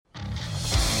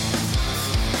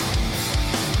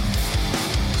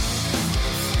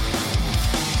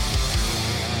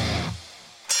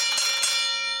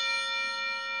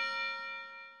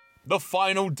The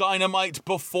final Dynamite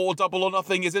before Double or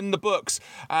Nothing is in the books,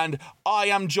 and I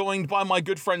am joined by my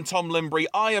good friend Tom Limbry.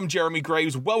 I am Jeremy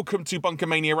Graves. Welcome to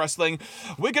Bunkermania Wrestling.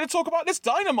 We're going to talk about this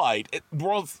Dynamite.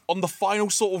 We're on the final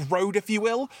sort of road, if you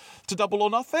will, to Double or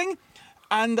Nothing.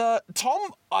 And Tom,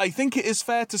 I think it is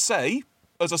fair to say,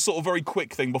 as a sort of very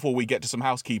quick thing before we get to some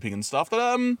housekeeping and stuff,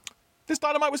 that this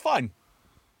Dynamite was fine.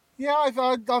 Yeah, I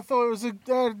thought it was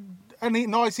a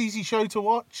nice, easy show to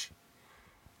watch.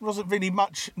 There wasn't really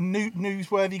much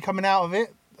newsworthy coming out of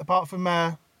it, apart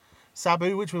from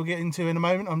Sabu, which we'll get into in a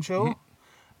moment, I'm sure,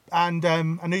 and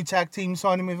a new tag team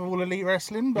signing with All Elite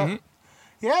Wrestling. But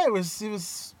yeah, it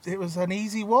was an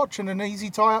easy watch and an easy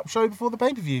tie-up show before the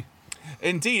pay-per-view.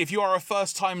 Indeed, if you are a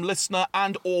first-time listener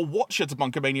and or watcher to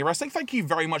Bunkermania Wrestling, thank you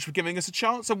very much for giving us a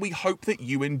chance, and we hope that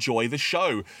you enjoy the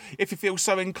show. If you feel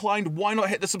so inclined, why not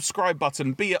hit the subscribe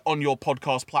button, be it on your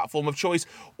podcast platform of choice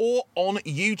or on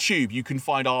YouTube. You can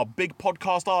find our big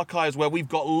podcast archives where we've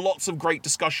got lots of great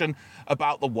discussion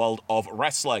about the world of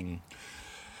wrestling.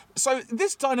 So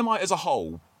this Dynamite as a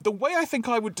whole, the way I think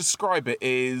I would describe it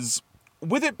is,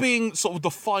 with it being sort of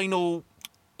the final...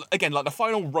 Again, like the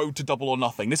final road to Double or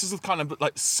Nothing, this is kind of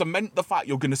like cement the fact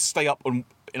you're going to stay up, and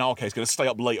in our case, going to stay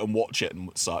up late and watch it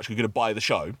and such. You're going to buy the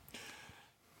show.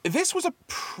 This was a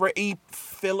pretty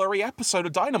fillery episode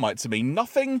of Dynamite to me.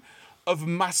 Nothing of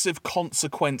massive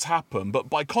consequence happened, but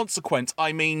by consequence,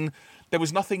 I mean there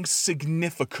was nothing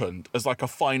significant as like a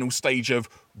final stage of,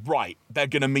 right, they're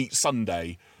going to meet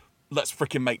Sunday. Let's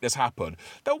freaking make this happen.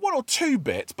 There were one or two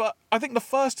bits, but I think the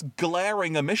first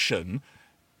glaring omission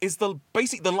is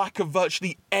basically the lack of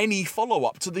virtually any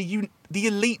follow-up to the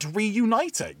Elite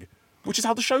reuniting, which is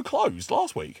how the show closed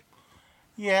last week.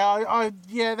 Yeah,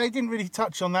 yeah, they didn't really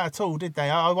touch on that at all, did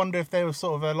they? I wonder if there was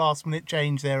sort of a last-minute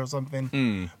change there or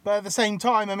something. But at the same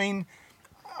time, I mean,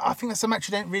 I think that's a match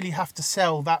you don't really have to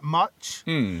sell that much.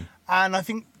 And I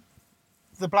think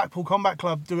the Blackpool Combat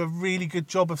Club do a really good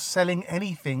job of selling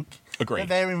anything that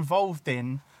they're involved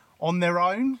in on their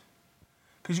own.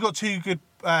 Because you've got two good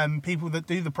people that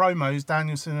do the promos,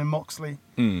 Danielson and Moxley.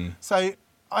 So,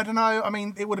 I don't know, I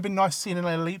mean, it would have been nice seeing an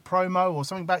Elite promo or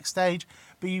something backstage,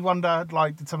 but you wonder,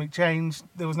 like, did something change?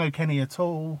 There was no Kenny at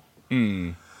all. I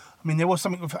mean, there was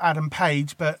something with Adam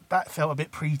Page, but that felt a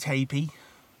bit pre-tapey.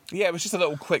 Yeah, it was just a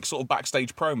little quick sort of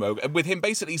backstage promo, with him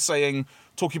basically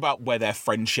talking about where their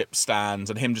friendship stands,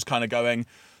 and him just kind of going,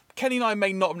 Kenny and I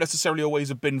may not have necessarily always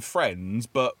have been friends,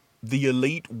 but the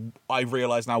Elite, I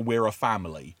realise now we're a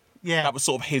family. Yeah. That was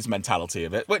sort of his mentality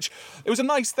of it, which it was a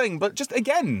nice thing, but just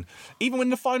again, even in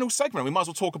the final segment, we might as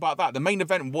well talk about that. The main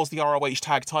event was the ROH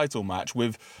tag title match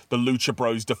with the Lucha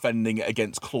Bros defending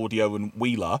against Claudio and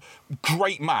Wheeler.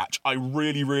 Great match. I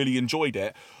really, really enjoyed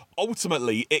it.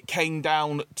 Ultimately, it came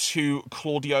down to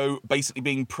Claudio basically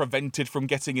being prevented from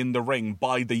getting in the ring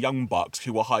by the Young Bucks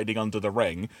who were hiding under the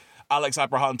ring. Alex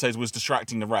Abrahantes was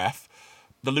distracting the ref.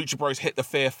 The Lucha Bros hit the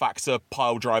Fear Factor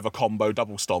pile driver combo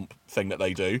double stomp thing that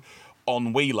they do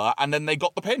on Wheeler, and then they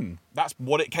got the pin. That's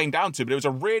what it came down to, but it was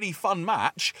a really fun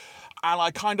match, and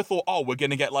I kind of thought, oh, we're going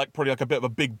to get probably a bit of a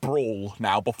big brawl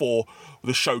now before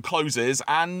the show closes,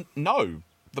 and no.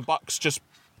 The Bucks just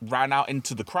ran out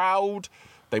into the crowd,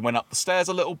 they went up the stairs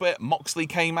a little bit, Moxley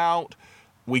came out,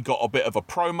 we got a bit of a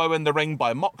promo in the ring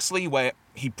by Moxley where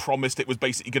he promised it was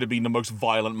basically going to be the most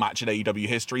violent match in AEW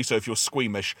history, so if you're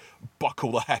squeamish,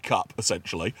 buckle the heck up,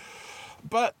 essentially.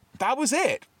 But that was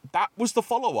it. That was the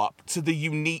follow-up to the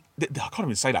unique... I can't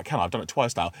even say that, can I? I've done it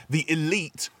twice now. The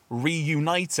Elite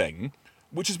reuniting,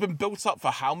 which has been built up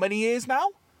for how many years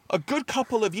now? A good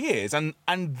couple of years, and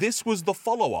this was the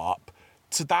follow-up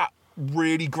to that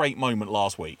really great moment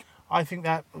last week. I think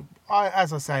that...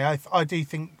 as I say, I do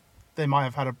think they might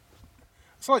have had a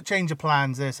slight change of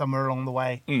plans there somewhere along the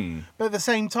way. But at the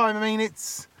same time, I mean,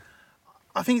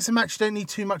 I think it's a match you don't need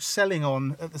too much selling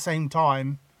on at the same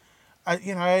time.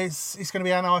 You know, it's going to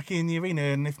be anarchy in the arena,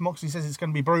 and if Moxley says it's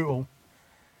going to be brutal,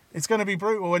 it's going to be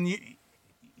brutal, and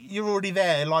you're already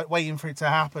there, like, waiting for it to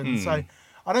happen. So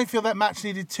I don't feel that match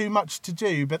needed too much to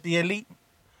do, but the Elite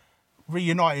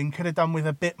reuniting could have done with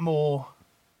a bit more...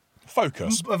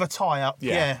 focus. Of a tie-up,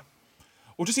 yeah.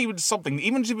 Or just even something,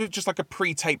 even if it was just like a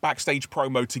pre-tape backstage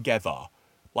promo together,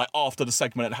 like after the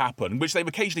segment had happened, which they've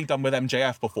occasionally done with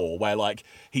MJF before, where like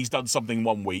he's done something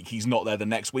one week, he's not there the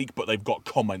next week, but they've got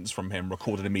comments from him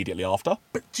recorded immediately after.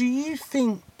 But do you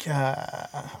think,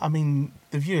 I mean,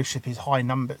 the viewership is high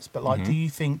numbers, but like, do you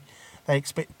think they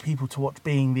expect people to watch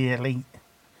Being the Elite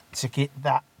to get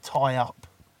that tie-up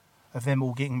of them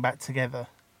all getting back together?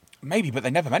 Maybe, but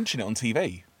they never mention it on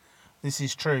TV. This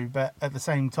is true, but at the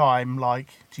same time, like,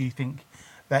 do you think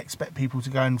they expect people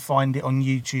to go and find it on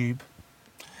YouTube?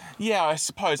 Yeah, I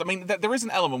suppose. I mean, there is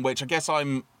an element which I guess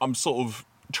I'm sort of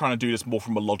trying to do this more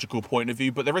from a logical point of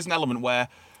view, but there is an element where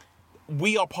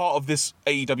we are part of this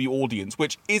AEW audience,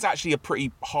 which is actually a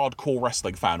pretty hardcore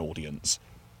wrestling fan audience,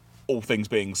 all things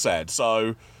being said.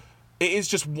 So it is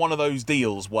just one of those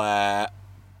deals where,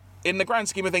 in the grand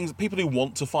scheme of things, people who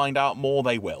want to find out more,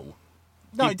 they will.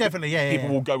 No, definitely, yeah. People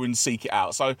will go and seek it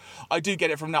out. So I do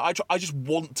get it from now. I just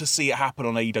want to see it happen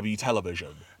on AEW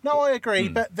television. No, I agree,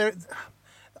 but there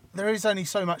is only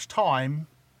so much time.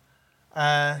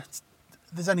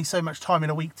 There's only so much time in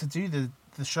a week to do the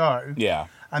show. Yeah.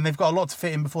 And they've got a lot to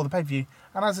fit in before the pay-per-view.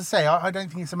 And as I say, I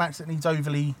don't think it's a match that needs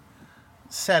overly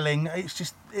selling. It's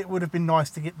just, it would have been nice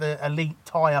to get the Elite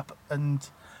tie-up and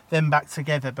them back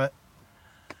together, but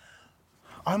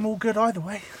I'm all good either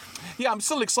way. Yeah, I'm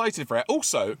still excited for it.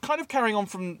 Also, kind of carrying on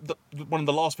from one of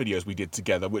the last videos we did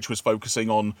together, which was focusing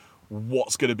on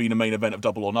what's going to be the main event of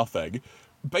Double or Nothing.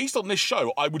 Based on this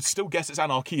show, I would still guess it's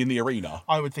Anarchy in the Arena.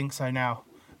 I would think so now.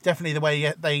 Definitely the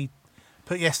way they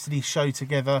put yesterday's show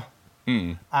together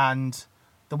and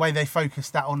the way they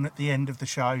focused that on at the end of the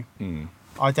show.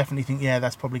 I definitely think,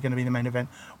 that's probably going to be the main event,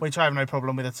 which I have no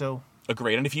problem with at all.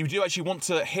 Agreed. And if you do actually want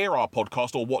to hear our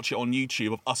podcast or watch it on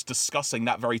YouTube of us discussing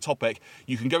that very topic,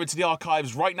 you can go into the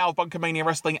archives right now of Bunkermania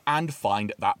Wrestling and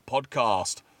find that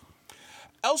podcast.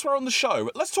 Elsewhere on the show,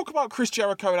 let's talk about Chris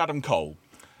Jericho and Adam Cole.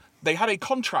 They had a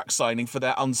contract signing for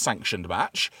their unsanctioned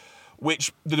match,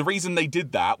 which the reason they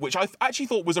did that, which I actually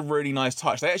thought was a really nice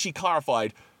touch, they actually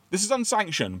clarified, this is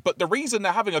unsanctioned, but the reason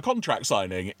they're having a contract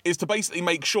signing is to basically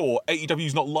make sure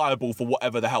AEW's not liable for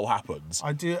whatever the hell happens.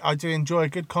 I do enjoy a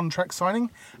good contract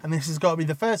signing, and this has got to be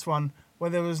the first one where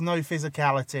there was no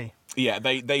physicality. Yeah,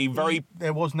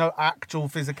 there was no actual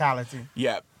physicality.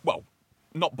 Yeah, well,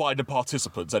 not by the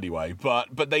participants anyway, but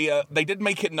they did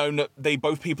make it known that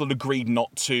both people had agreed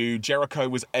not to. Jericho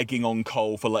was egging on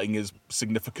Cole for letting his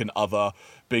significant other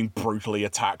being brutally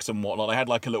attacked and whatnot. They had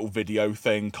like a little video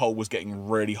thing. Cole was getting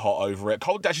really hot over it.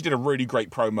 Cole actually did a really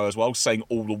great promo as well, saying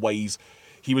all the ways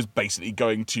he was basically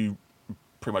going to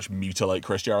pretty much mutilate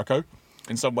Chris Jericho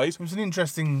in some ways. It was an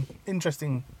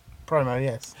interesting promo,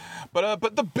 yes.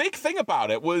 But the big thing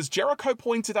about it was Jericho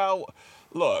pointed out,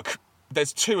 look,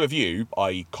 there's 2 of you,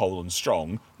 i.e. Cole and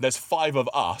Strong. There's 5 of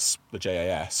us, the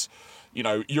JAS. You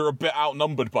know, you're a bit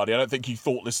outnumbered, buddy. I don't think you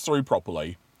thought this through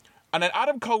properly. And then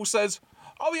Adam Cole says,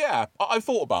 oh yeah, I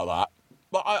thought about that.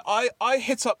 But I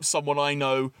hit up someone I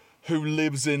know who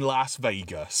lives in Las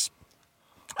Vegas.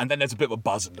 And then there's a bit of a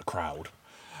buzz in the crowd.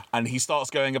 And he starts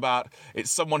going about,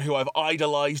 it's someone who I've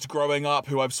idolized growing up,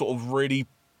 who I've sort of really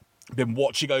been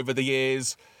watching over the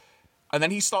years. And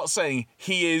then he starts saying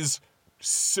he is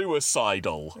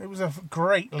suicidal. It was a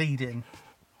great lead-in.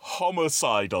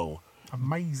 Homicidal.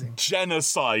 Amazing.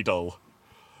 Genocidal.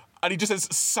 And he just says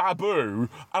Sabu. And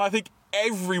I think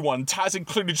everyone, Taz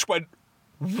included, just went,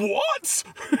 what?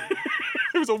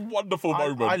 It was a wonderful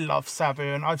moment. I love Sabu,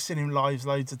 and I've seen him live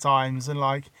loads of times,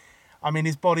 and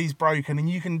his body's broken, and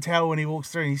you can tell when he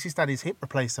walks through, and he's just had his hip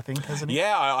replaced, I think, hasn't he?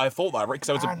 Yeah, I thought that, Rick,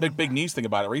 because there was a big news thing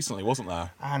about it recently, wasn't there?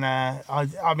 And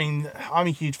I'm a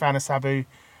huge fan of Sabu.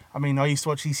 I mean, I used to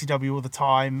watch ECW all the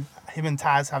time. Him and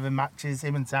Taz having matches,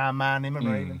 him and Sandman, him and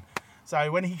Raven.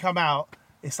 So when he come out,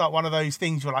 it's like one of those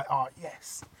things you're like, oh,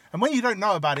 yes. And when you don't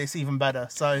know about it, it's even better.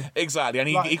 So exactly, and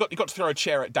he got to throw a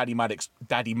chair at Daddy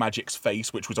Magic's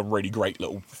face, which was a really great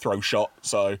little throw shot.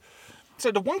 So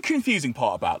the one confusing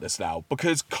part about this now,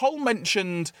 because Cole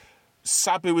mentioned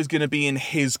Sabu is going to be in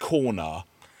his corner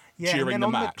during the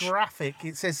match. On the graphic,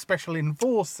 it says Special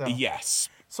Enforcer. Yes.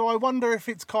 So I wonder if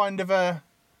it's kind of a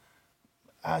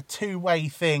two-way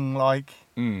thing, like...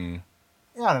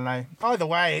 I don't know. Either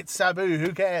way, it's Sabu,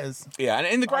 who cares? Yeah, and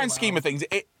in the grand scheme of things,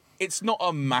 it's not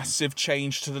a massive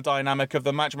change to the dynamic of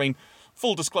the match. I mean,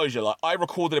 full disclosure, like I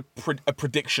recorded a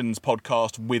predictions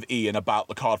podcast with Ian about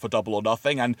the card for Double or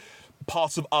Nothing, and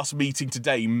part of us meeting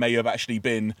today may have actually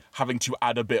been having to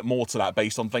add a bit more to that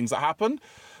based on things that happened.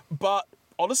 But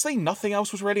honestly, nothing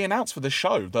else was really announced for the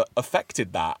show that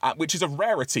affected that, which is a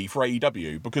rarity for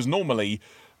AEW, because normally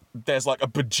there's like a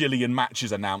bajillion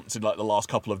matches announced in like the last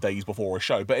couple of days before a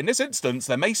show. But in this instance,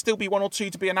 there may still be 1 or 2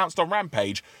 to be announced on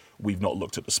Rampage. We've not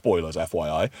looked at the spoilers,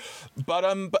 FYI. But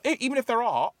even if there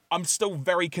are, I'm still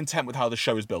very content with how the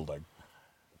show is building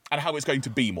and how it's going to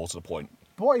be, more to the point.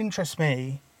 What interests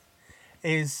me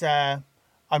is,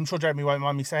 I'm sure Jeremy won't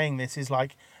mind me saying this, is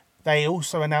like they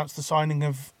also announced the signing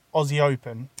of Aussie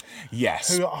Open.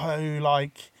 Yes. Who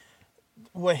like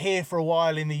were here for a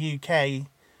while in the UK,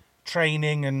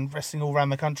 training and wrestling all around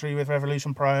the country with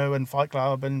Revolution Pro and Fight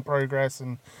Club and Progress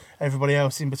and everybody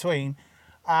else in between.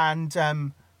 And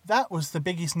that was the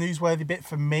biggest newsworthy bit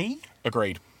for me.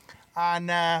 Agreed.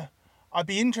 And I'd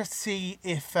be interested to see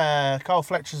if Kyle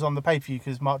Fletcher's on the pay-per-view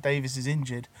because Mark Davis is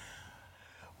injured.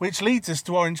 Which leads us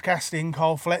to Orange Cassidy and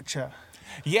Kyle Fletcher.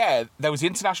 Yeah, there was the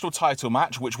international title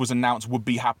match, which was announced would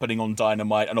be happening on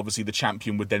Dynamite, and obviously the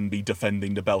champion would then be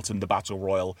defending the belt in the Battle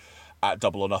Royal at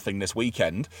Double or Nothing this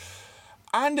weekend.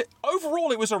 And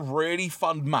overall, it was a really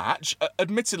fun match.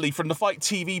 Admittedly, from the Fight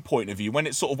TV point of view, when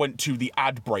it sort of went to the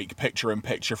ad break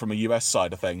picture-in-picture from a US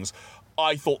side of things,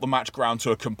 I thought the match ground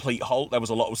to a complete halt. There was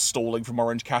a lot of stalling from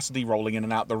Orange Cassidy rolling in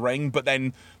and out the ring, but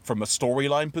then from a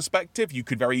storyline perspective, you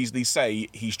could very easily say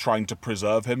he's trying to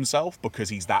preserve himself because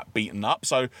he's that beaten up.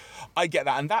 So I get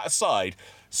that. And that aside,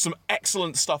 some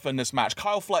excellent stuff in this match.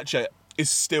 Kyle Fletcher is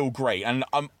still great, and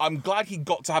I'm glad he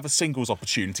got to have a singles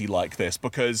opportunity like this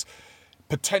because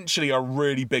potentially a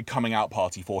really big coming out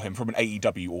party for him from an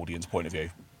AEW audience point of view.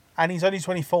 And he's only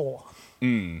 24,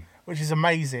 which is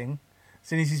amazing,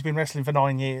 since he's been wrestling for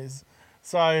 9 years.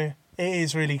 So it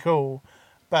is really cool.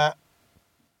 But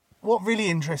what really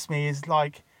interests me is,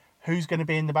 like, who's going to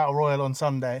be in the Battle Royal on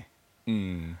Sunday?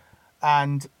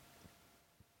 And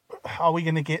are we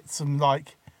going to get some,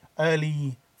 like,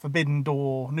 early Forbidden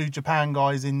Door, New Japan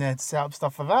guys in there to set up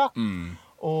stuff for that?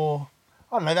 Or,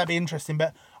 I don't know, that'd be interesting.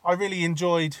 But I really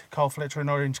enjoyed Kyle Fletcher and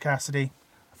Orange Cassidy.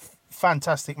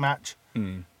 Fantastic match.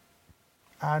 And,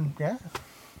 yeah.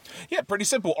 Yeah, pretty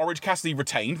simple. Orange Cassidy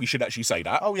retained. We should actually say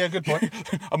that. Oh, yeah, good point.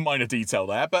 A minor detail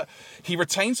there. But he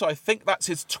retained, so I think that's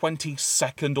his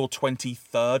 22nd or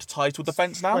 23rd title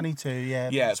defense now. 22, yeah.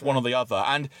 Yeah, it's one or the other.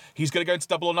 And he's going to go into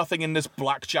Double or Nothing in this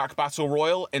Blackjack Battle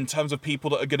Royal. In terms of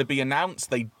people that are going to be announced,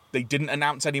 they didn't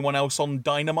announce anyone else on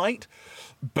Dynamite.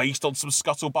 Based on some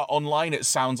scuttlebutt online, it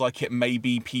sounds like it may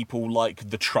be people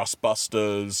like the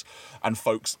Trustbusters and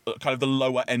folks, kind of the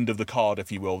lower end of the card,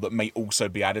 if you will, that may also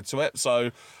be added to it.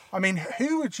 So, I mean,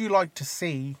 who would you like to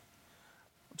see?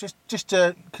 Just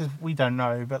to, because we don't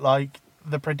know, but like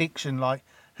the prediction, like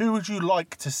who would you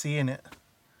like to see in it?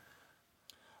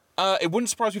 It wouldn't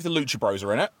surprise me if the Lucha Bros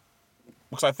are in it,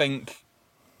 because I think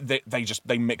they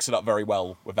mix it up very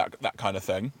well with that kind of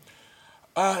thing.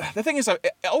 The thing is, though,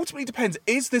 it ultimately depends.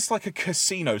 Is this like a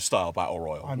casino-style battle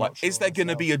royal? I'm like, not sure is there going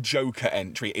to myself. be a Joker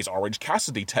entry? Is Orange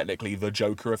Cassidy technically the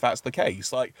Joker if that's the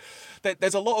case? Like,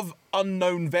 there's a lot of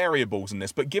unknown variables in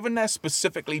this, but given they're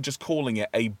specifically just calling it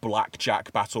a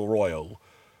blackjack battle royal,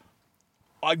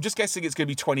 I'm just guessing it's going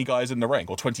to be 20 guys in the ring,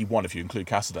 or 21 if you include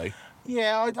Cassidy.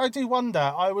 Yeah, I do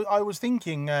wonder. I was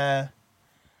thinking,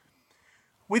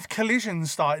 with Collision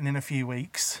starting in a few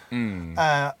weeks,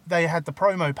 they had the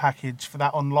promo package for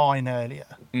that online earlier.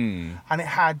 And it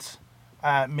had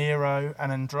Miro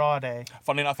and Andrade.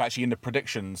 Funnily enough, actually, in the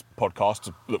predictions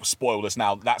podcast, look, spoil this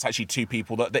now, that's actually two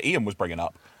people that Ian was bringing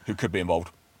up who could be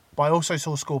involved. But I also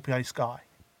saw Scorpio Sky.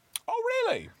 Oh,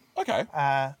 really? Okay.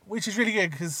 Which is really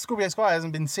good because Scorpio Sky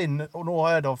hasn't been seen or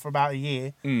heard of for about a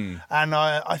year. And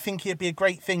I think it'd be a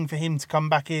great thing for him to come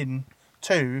back in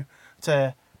too,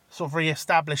 to sort of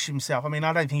re-establish himself. I mean,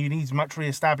 I don't think he needs much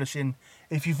re-establishing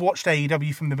if you've watched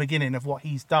AEW from the beginning of what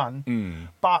he's done.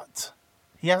 But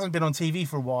he hasn't been on TV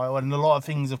for a while, and a lot of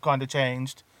things have kind of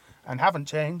changed and haven't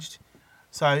changed.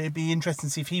 So it'd be interesting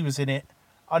to see if he was in it.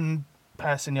 And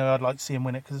personally, I'd like to see him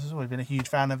win it because I've always been a huge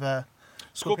fan of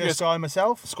Scorpio Sky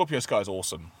myself. Scorpio Sky is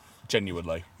awesome,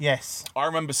 genuinely. Yes. I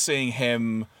remember seeing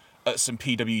him at some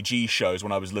PWG shows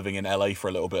when I was living in LA for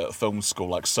a little bit at film school,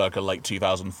 like circa late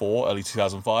 2004, early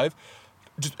 2005.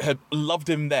 Just had loved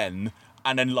him then,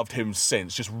 and then loved him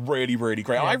since. Just really, really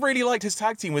great. Yeah. I really liked his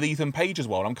tag team with Ethan Page as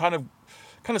well, and I'm kind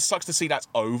of sucks to see that's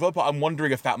over, but I'm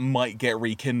wondering if that might get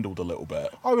rekindled a little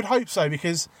bit. I would hope so,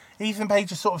 because Ethan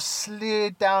Page has sort of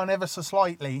slid down ever so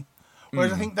slightly.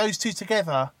 Whereas I think those two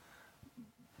together,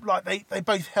 like they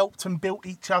both helped and built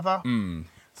each other.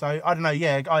 So, I don't know,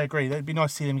 yeah, I agree. It'd be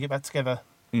nice to see them get back together.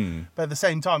 But at the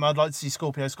same time, I'd like to see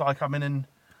Scorpio Sky come in and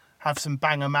have some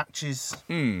banger matches.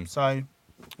 So,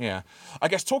 yeah. I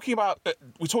guess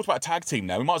we talked about a tag team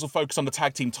now. We might as well focus on the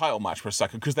tag team title match for a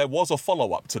second, because there was a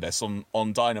follow-up to this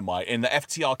on Dynamite. In the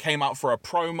FTR came out for a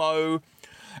promo,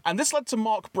 and this led to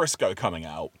Mark Briscoe coming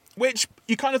out, which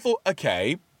you kind of thought,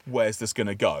 okay, where's this going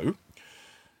to go?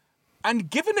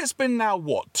 And given it's been now,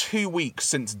 2 weeks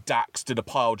since Dax did a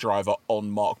pile driver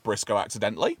on Mark Briscoe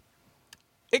accidentally,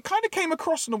 it kind of came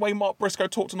across in the way Mark Briscoe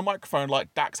talked on the microphone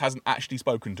like Dax hasn't actually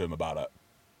spoken to him about it.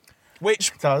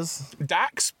 Which it does.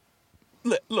 Dax,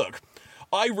 look,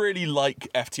 I really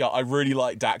like FTR. I really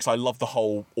like Dax. I love the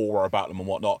whole aura about them and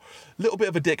whatnot. Little bit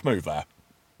of a dick move there.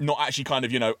 Not actually kind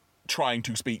of, trying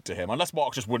to speak to him, unless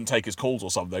Mark just wouldn't take his calls or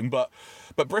something. But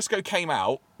Briscoe came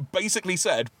out, basically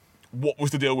said, what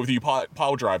was the deal with you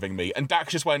pile driving me? And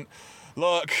Dax just went,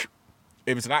 look,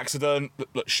 if it's an accident,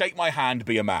 look, shake my hand,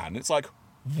 be a man. It's like,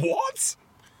 what?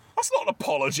 That's not an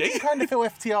apology. I kind of feel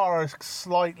FTR are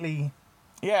slightly...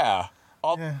 Yeah.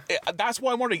 That's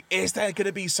why I'm wondering, is there going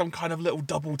to be some kind of little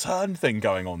double turn thing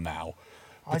going on now?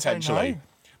 Potentially. I don't know.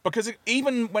 Because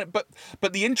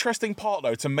but the interesting part,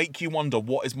 though, to make you wonder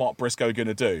what is Mark Briscoe going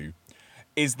to do,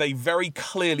 is they very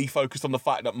clearly focused on the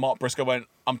fact that Mark Briscoe went,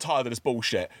 I'm tired of this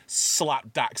bullshit,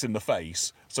 slapped Dax in the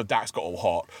face, so Dax got all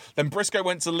hot. Then Briscoe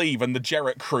went to leave and the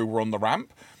Jarrett crew were on the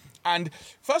ramp. And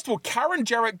first of all, Karen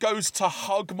Jarrett goes to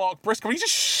hug Mark Briscoe and he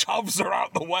just shoves her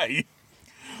out the way,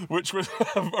 which was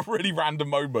a really random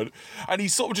moment. And he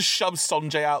sort of just shoves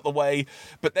Sonjay out the way,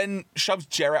 but then shoves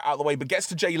Jarrett out the way, but gets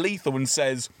to Jay Lethal and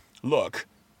says, look,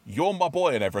 you're my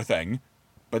boy and everything,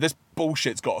 but this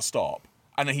bullshit's got to stop.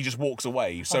 And then he just walks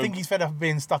away. So I think he's fed up of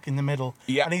being stuck in the middle.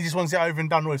 Yeah. And he just wants it over and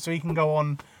done with so he can go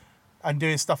on and do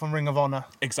his stuff on Ring of Honor.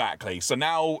 Exactly. So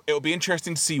now it'll be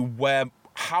interesting to see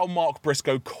how Mark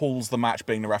Briscoe calls the match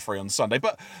being the referee on Sunday.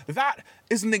 But that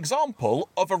is an example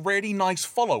of a really nice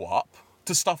follow-up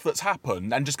to stuff that's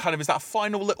happened and just kind of is that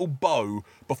final little bow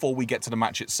before we get to the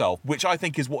match itself, which I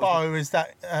think is what... Bow is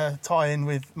that tie-in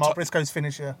with Mark Briscoe's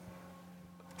finisher.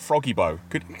 Froggy bow.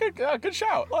 Good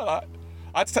shout. Like that.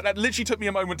 That literally took me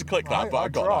a moment to click that, but I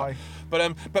got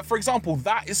that. But for example,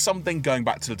 that is something, going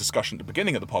back to the discussion at the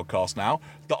beginning of the podcast now,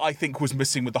 that I think was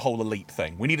missing with the whole Elite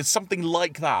thing. We needed something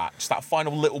like that, just that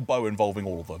final little bow involving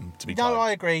all of them, to be kind. No,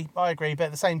 I agree, but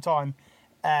at the same time,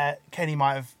 Kenny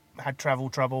might have had travel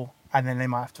trouble, and then they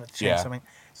might have to change something.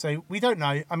 So we don't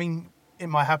know. I mean, it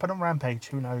might happen on Rampage,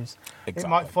 who knows? Exactly. It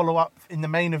might follow up in the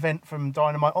main event from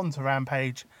Dynamite onto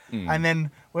Rampage, and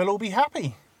then we'll all be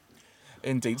happy.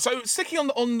 Indeed. So sticking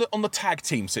on the tag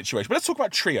team situation, but let's talk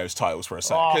about trios titles for a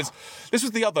sec, because this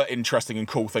was the other interesting and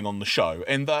cool thing on the show,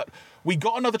 in that we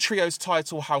got another trios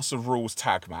title House of Rules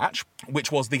tag match,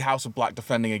 which was the House of Black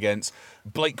defending against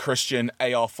Blake Christian,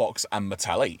 AR Fox, and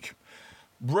Metalik.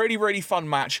 Really, really fun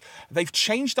match. They've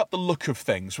changed up the look of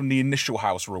things from the initial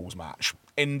House Rules match,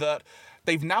 in that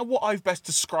they've now, what I've best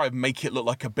described, make it look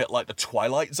like a bit like the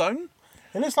Twilight Zone.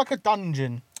 It looks like a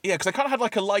dungeon. Yeah, because they kind of had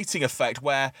like a lighting effect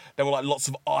where there were like lots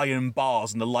of iron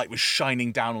bars and the light was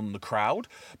shining down on the crowd,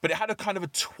 but it had a kind of a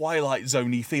Twilight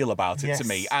Zone-y feel about it to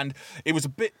me, and it was a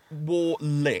bit more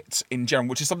lit in general,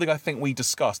 which is something I think we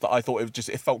discussed, that I thought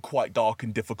it felt quite dark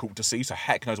and difficult to see, so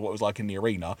heck knows what it was like in the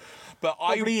arena. But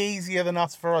Probably easier than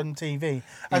us for on TV.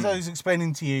 As I was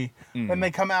explaining to you, when they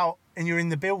come out and you're in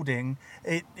the building,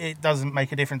 it doesn't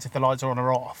make a difference if the lights are on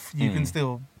or off. You can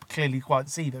still clearly quite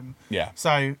see them. Yeah.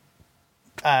 So...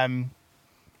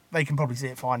 they can probably see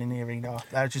it fine in the arena.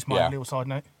 That's just my little side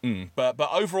note. But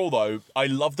overall, though, I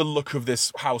love the look of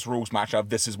this House Rules match.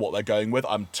 This is what they're going with.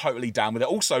 I'm totally down with it.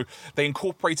 Also, they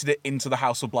incorporated it into the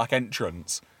House of Black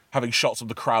entrance, having shots of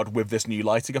the crowd with this new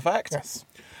lighting effect. Yes.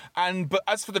 But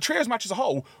as for the trios match as a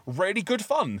whole, really good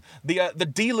fun. The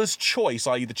dealer's choice,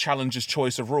 i.e. the challenger's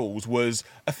choice of rules, was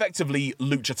effectively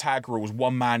lucha tag rules: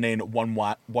 1 man in, one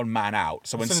man out.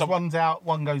 So when one's out,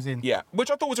 one goes in. Yeah, which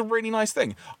I thought was a really nice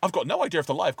thing. I've got no idea if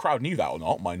the live crowd knew that or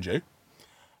not, mind you.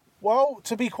 Well,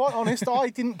 to be quite honest, I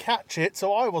didn't catch it,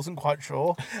 so I wasn't quite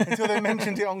sure until they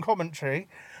mentioned it on commentary.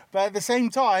 But at the same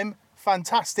time,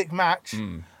 fantastic match.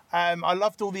 I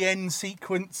loved all the end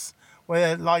sequence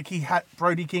where, like,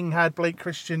 Brody King had Blake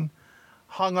Christian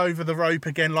hung over the rope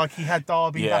again, like he had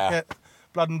Darby back at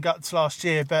Blood and Guts last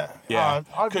year. But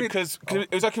because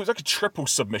it was like a triple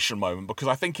submission moment, because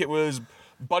I think it was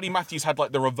Buddy Matthews had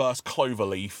like the reverse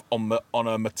cloverleaf on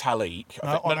a Metalik,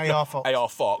 AR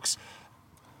Fox.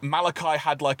 Malachi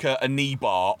had like a knee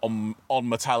bar on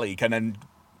Metalik, and then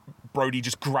Brody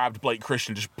just grabbed Blake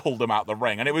Christian and just pulled him out the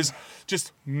ring, and it was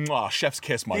just chef's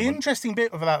kiss moment. The interesting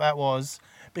bit about that was,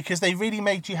 because they really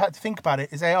made you had to think about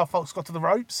it, is AR Fox got to the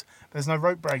ropes, there's no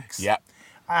rope breaks. Yeah.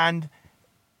 And,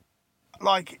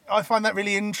 like, I find that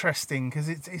really interesting, because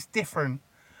it's different.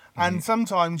 And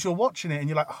sometimes you're watching it and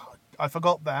you're like, oh, I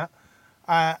forgot that.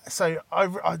 So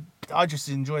I just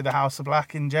enjoy the House of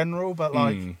Black in general, but,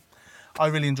 like, I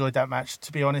really enjoyed that match,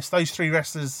 to be honest. Those three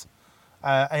wrestlers,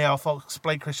 AR Fox,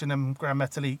 Blake Christian and Grand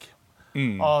Metalik,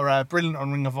 are brilliant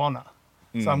on Ring of Honor.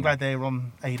 So I'm glad they're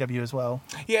on AEW as well.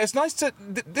 Yeah, it's nice to...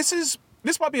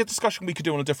 This might be a discussion we could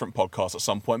do on a different podcast at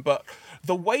some point, but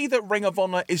the way that Ring of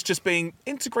Honor is just being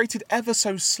integrated ever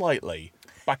so slightly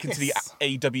back into the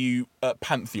AEW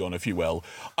pantheon, if you will,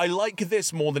 I like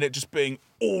this more than it just being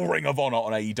all Ring of Honor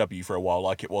on AEW for a while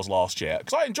like it was last year.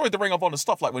 Because I enjoyed the Ring of Honor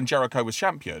stuff, like when Jericho was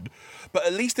champion, but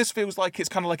at least this feels like it's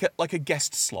kind of like a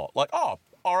guest slot. Like,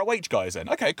 ROH guys in.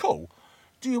 Okay, cool.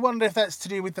 Do you wonder if that's to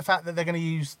do with the fact that they're going to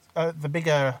use the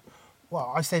bigger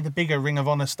well, I say the bigger Ring of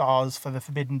Honor stars for the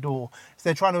Forbidden Door. So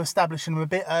they're trying to establish them a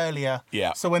bit earlier.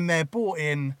 Yeah. So when they're brought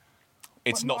in,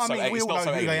 it's not so. we It's all not know so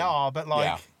who alien. they are, but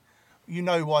like, you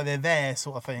know why they're there,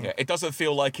 sort of thing. Yeah, it doesn't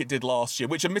feel like it did last year,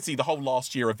 which admittedly the whole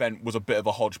last year event was a bit of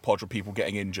a hodgepodge of people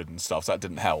getting injured and stuff, so that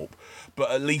didn't help.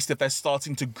 But at least if they're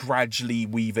starting to gradually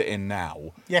weave it in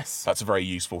now, Yes. that's a very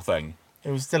useful thing. It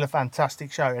was still a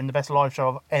fantastic show and the best live show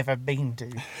I've ever been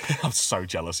to. I'm so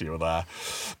jealous you were there.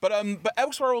 But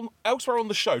elsewhere on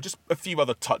the show, just a few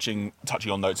other touching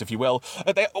on notes, if you will.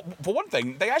 For one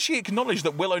thing, they actually acknowledged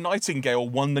that Willow Nightingale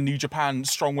won the New Japan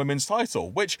Strong Women's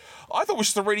title, which I thought was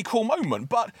just a really cool moment.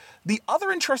 But the other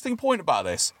interesting point about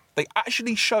this, they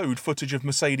actually showed footage of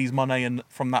Mercedes Moné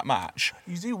from that match.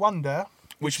 You do wonder...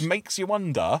 Which makes you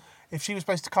wonder... if she was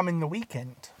supposed to come in the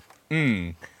weekend.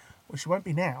 Well, she won't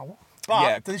be now.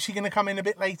 Yeah. But is she going to come in a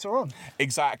bit later on?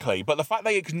 Exactly. But the fact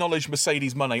they acknowledge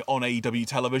Mercedes Moné on AEW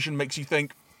television makes you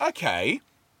think, okay,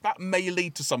 that may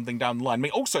lead to something down the line. I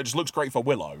mean, also, it just looks great for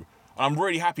Willow. And I'm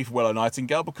really happy for Willow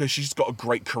Nightingale because she's got a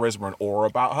great charisma and aura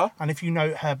about her. And if you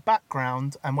know her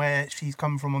background and where she's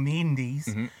come from on the indies,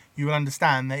 you will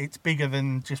understand that it's bigger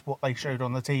than just what they showed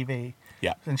on the TV.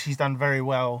 Yeah. And she's done very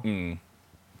well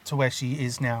to where she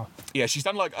is now. Yeah, she's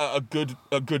done like a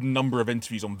good number of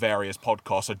interviews on various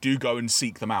podcasts, so do go and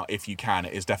seek them out if you can.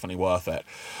 It is definitely worth it.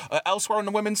 Elsewhere on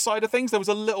the women's side of things, there was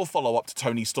a little follow-up to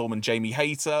Toni Storm and Jamie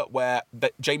Hayter, where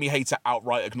Jamie Hayter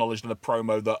outright acknowledged in a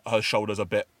promo that her shoulder's a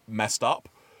bit messed up,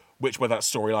 which, whether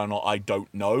that's storyline or not, I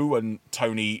don't know, and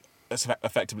Toni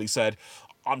effectively said,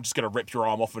 I'm just going to rip your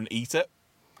arm off and eat it.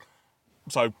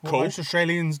 So, What cool. most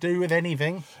Australians do with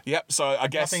anything. Yep, so I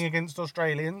guess... Nothing against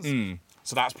Australians.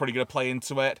 So that's pretty going to play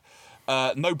into it.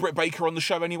 No Britt Baker on the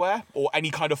show anywhere? Or any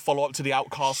kind of follow-up to the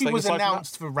Outcast She thing? was aside from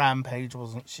announced for Rampage,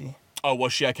 wasn't she? that? Oh,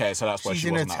 was she? Okay, so that's where She's she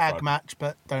in was a on that tag front. match,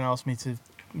 but don't ask me to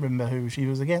remember who she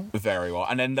was again. Very well.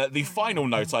 And then the final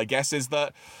note, I guess, is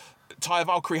that Taya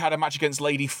Valkyrie had a match against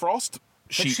Lady Frost.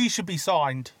 But she should be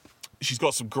signed. She's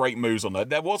got some great moves on her.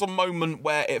 There was a moment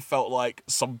where it felt like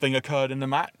something occurred in the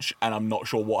match, and I'm not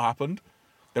sure what happened.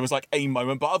 There was like a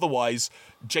moment, but otherwise,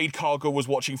 Jade Cargill was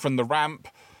watching from the ramp.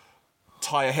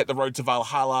 Taya hit the road to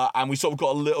Valhalla, and we sort of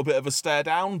got a little bit of a stare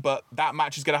down, but that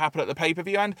match is going to happen at the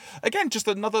pay-per-view, and again, just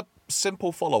another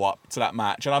simple follow-up to that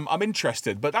match, and I'm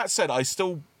interested. But that said,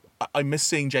 I miss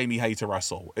seeing Jamie Hayter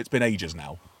wrestle. It's been ages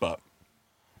now, but...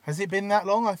 Has it been that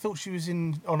long? I thought she was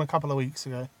on a couple of weeks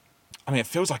ago. I mean, it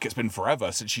feels like it's been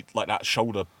forever since she, like, the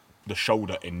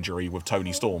shoulder injury with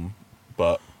Toni Storm,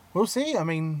 but... We'll see. I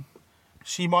mean...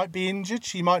 She might be injured,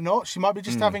 she might not. She might be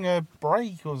just having a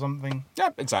break or something. Yeah,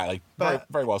 exactly. Very, But-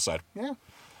 very well said. Yeah.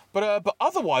 But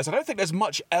otherwise, I don't think there's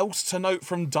much else to note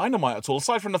from Dynamite at all,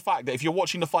 aside from the fact that if you're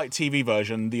watching the Fight TV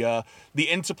version, the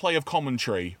interplay of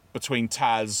commentary between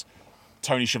Taz,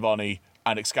 Tony Schiavone,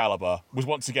 and Excalibur was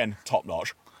once again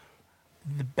top-notch.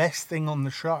 The best thing on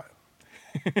the show,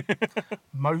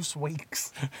 most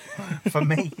weeks, for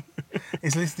me,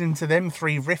 is listening to them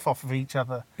three riff off of each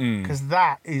other. Because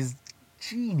that is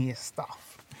genius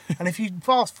stuff. And if you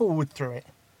fast forward through it,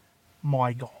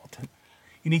 my God.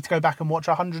 You need to go back and watch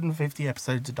 150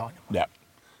 episodes of Dynamite. Yeah.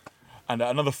 And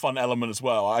another fun element as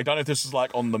well, I don't know if this is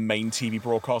like on the main TV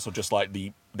broadcast or just like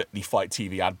the Fight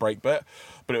TV ad break bit,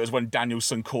 but it was when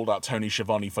Danielson called out Tony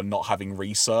Schiavone for not having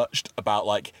researched about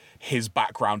like his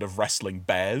background of wrestling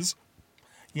bears.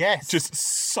 Yes. Just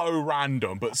so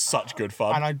random, but such good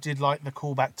fun. And I did like the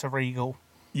callback to Regal.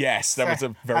 Yes, that was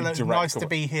a very and it's direct... nice to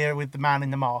be here with the man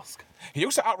in the mask. He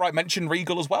also outright mentioned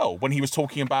Regal as well, when he was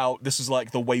talking about this is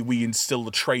like the way we instill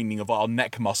the training of our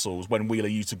neck muscles when Wheeler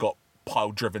Yuta got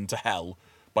pile-driven to hell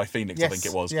by Phoenix, Yes. I think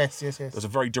it was. Yes. There's a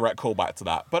very direct callback to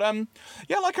that. But,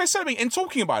 yeah, like I said, I mean, in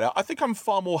talking about it, I think I'm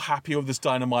far more happy with this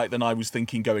Dynamite than I was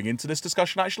thinking going into this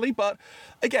discussion, actually. But,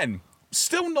 again,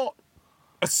 still not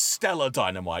a stellar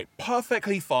Dynamite.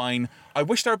 Perfectly fine. I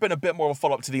wish there had been a bit more of a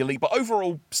follow-up to the Elite, but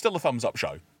overall, still a thumbs-up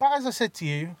show. But as I said to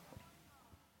you,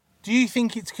 do you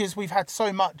think it's because we've had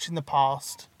so much in the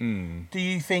past? Do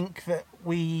you think that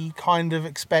we kind of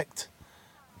expect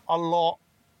a lot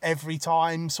every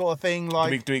time sort of thing?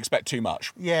 Like, Do we expect too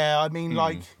much? yeah, I mean,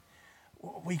 like,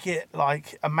 we get,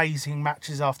 like, amazing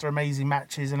matches after amazing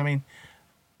matches. And, I mean,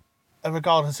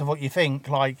 regardless of what you think,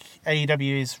 like,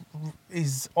 AEW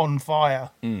is on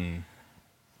fire.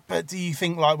 But do you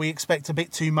think, like, we expect a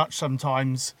bit too much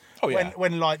sometimes? Oh, yeah.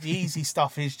 When like, the easy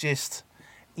stuff is just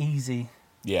easy.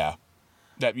 Yeah.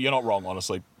 You're not wrong,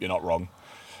 honestly. You're not wrong.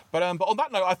 But on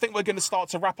that note, I think we're going to start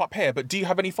to wrap up here. But do you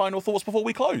have any final thoughts before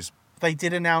we close? They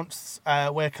did announce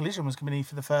where Collision was going to be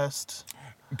for the first.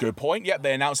 Good point. Yep,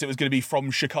 they announced it was going to be from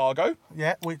Chicago.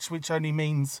 Yeah, which only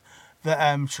means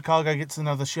that Chicago gets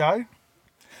another show.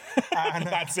 And,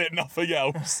 That's it, nothing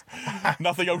else.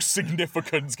 Nothing else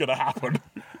significant's going to happen.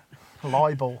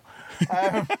 libel.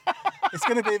 It's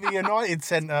going to be at the United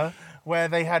Centre where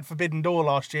they had Forbidden Door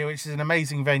last year, which is an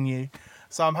amazing venue.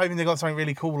 So I'm hoping they've got something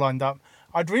really cool lined up.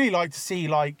 I'd really like to see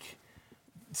like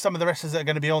some of the wrestlers that are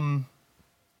going to be on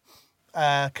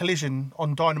Collision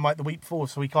on Dynamite the week before,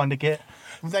 so they get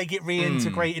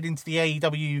reintegrated into the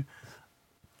AEW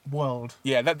world.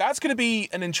 Yeah, that's going to be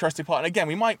an interesting part. And again,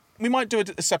 we might do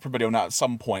a separate video on that at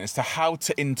some point as to how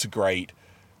to integrate,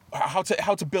 how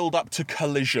to build up to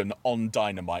Collision on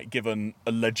Dynamite, given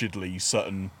allegedly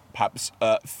certain perhaps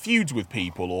feuds with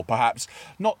people, or perhaps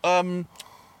not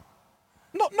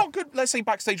good, let's say,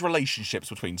 backstage relationships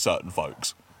between certain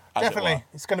folks. Definitely,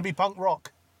 it's going to be punk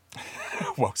rock.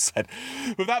 Well said.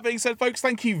 With that being said, folks,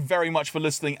 thank you very much for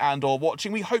listening and or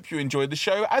watching. We hope you enjoyed the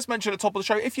show. As mentioned at the top of the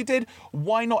show, if you did,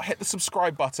 why not hit the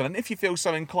subscribe button? And if you feel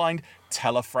so inclined,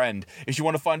 tell a friend. If you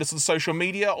want to find us on social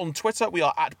media, on Twitter, we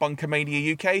are at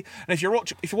Bunkermania UK. And if you're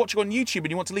watching on YouTube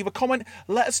and you want to leave a comment,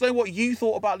 let us know what you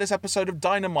thought about this episode of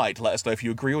Dynamite. Let us know if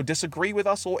you agree or disagree with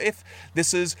us, or if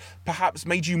this has perhaps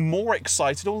made you more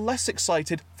excited or less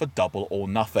excited for Double or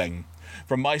Nothing.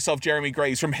 From myself, Jeremy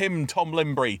Graves, from him, Tom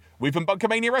Limbry, we've been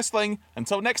Bunkermania Wrestling.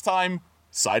 Until next time,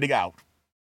 signing out.